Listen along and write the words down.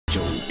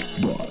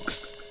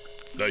Jokebox.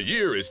 The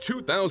year is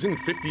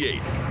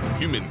 2058.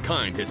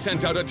 Humankind has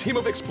sent out a team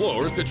of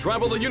explorers to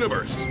travel the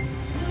universe.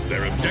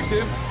 Their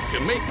objective? To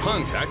make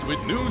contact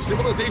with new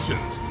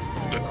civilizations.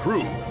 The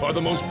crew are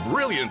the most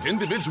brilliant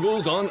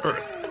individuals on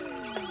Earth.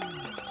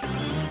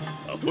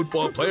 A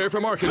football player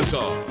from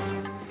Arkansas.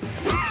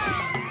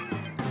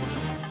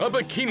 A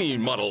bikini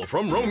model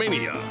from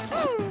Romania.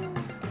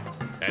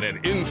 And an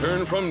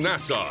intern from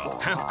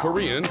NASA, half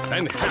Korean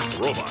and half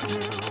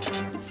robot.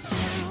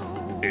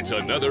 It's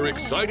another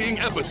exciting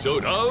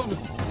episode of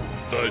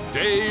The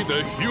Day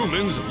the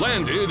Humans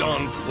Landed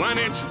on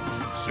Planet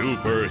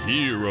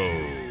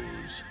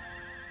Superheroes.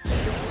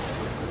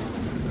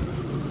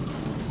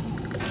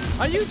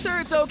 Are you sure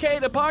it's okay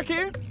to park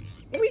here?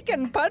 We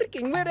can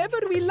parking wherever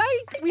we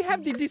like. We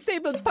have the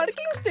disabled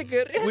parking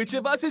sticker. Which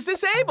of us is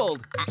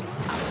disabled?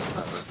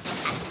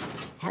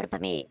 Help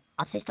me.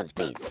 Assistance,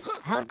 please.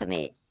 Help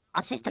me.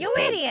 Assistance, You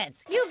please.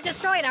 idiots! You've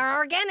destroyed our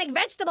organic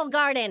vegetable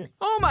garden!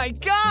 Oh my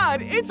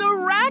God! It's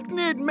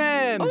Arachnid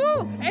Man!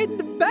 Oh, and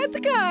the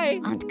bad guy.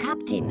 And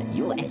Captain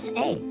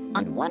USA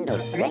and Wonder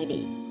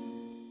Lady.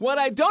 What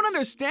I don't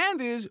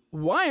understand is,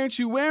 why aren't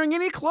you wearing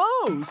any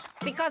clothes?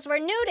 Because we're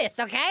nudists,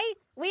 okay?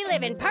 We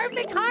live in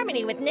perfect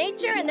harmony with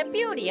nature and the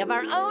beauty of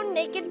our own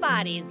naked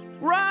bodies.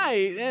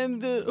 Right,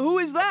 and who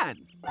is that?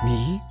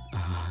 Me?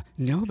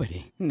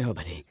 Nobody.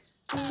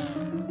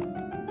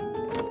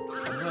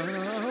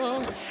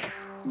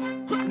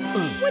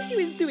 What you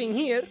is doing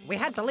here? We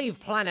had to leave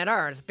planet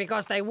Earth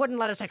because they wouldn't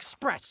let us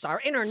express our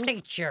inner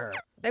nature.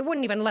 They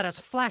wouldn't even let us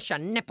flash a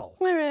nipple.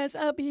 Whereas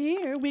up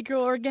here, we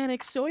grow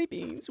organic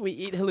soybeans, we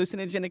eat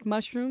hallucinogenic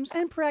mushrooms,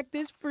 and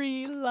practice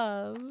free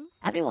love.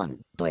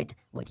 Everyone, do it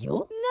with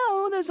you?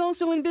 No, there's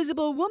also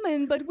Invisible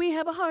Woman, but we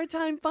have a hard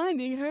time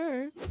finding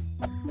her.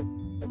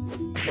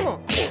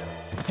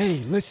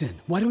 Hey,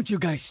 listen, why don't you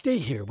guys stay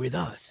here with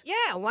us?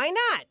 Yeah, why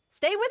not?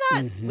 Stay with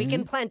us. We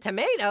can plant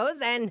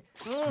tomatoes and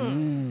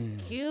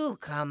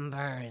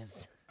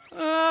cucumbers.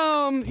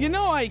 You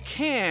know I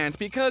can't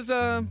because,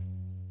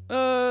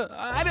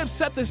 I'd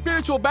upset the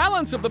spiritual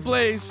balance of the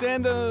place,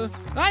 and,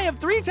 I have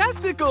 3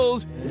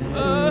 testicles!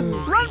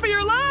 Run for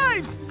your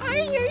lives!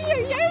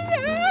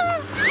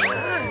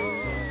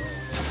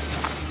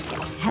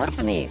 Help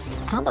me.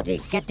 Somebody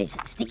get this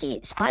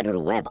sticky spider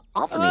web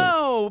off me.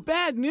 Oh,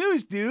 bad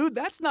news, dude.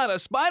 That's not a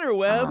spider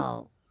web.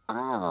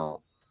 Oh.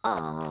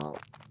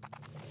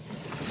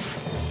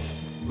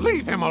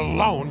 Leave him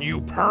alone,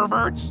 you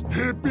perverts!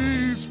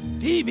 Hippies!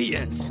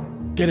 Deviants!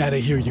 Get out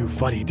of here, you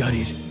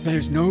fuddy-duddies.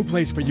 There's no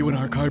place for you in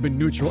our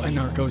carbon-neutral,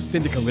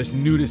 anarcho-syndicalist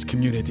nudist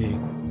community.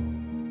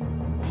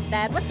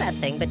 Dad, what's that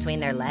thing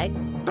between their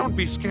legs? Don't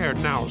be scared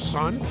now,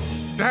 son.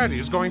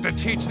 Daddy's going to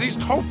teach these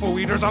tofu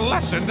eaters a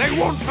lesson they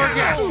won't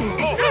forget!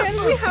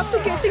 And we have to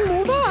get the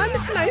move on.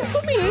 Nice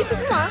to meet.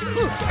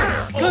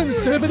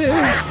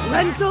 Conservatives!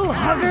 Lentil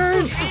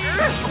huggers.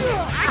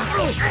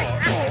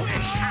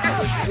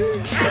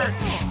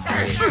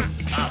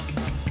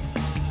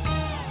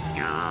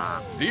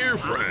 Dear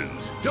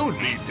friends, don't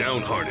be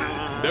downhearted.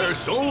 There are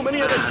so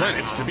many other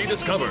planets to be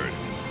discovered.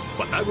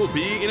 But that will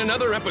be in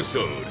another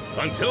episode.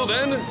 Until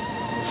then,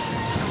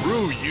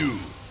 screw you.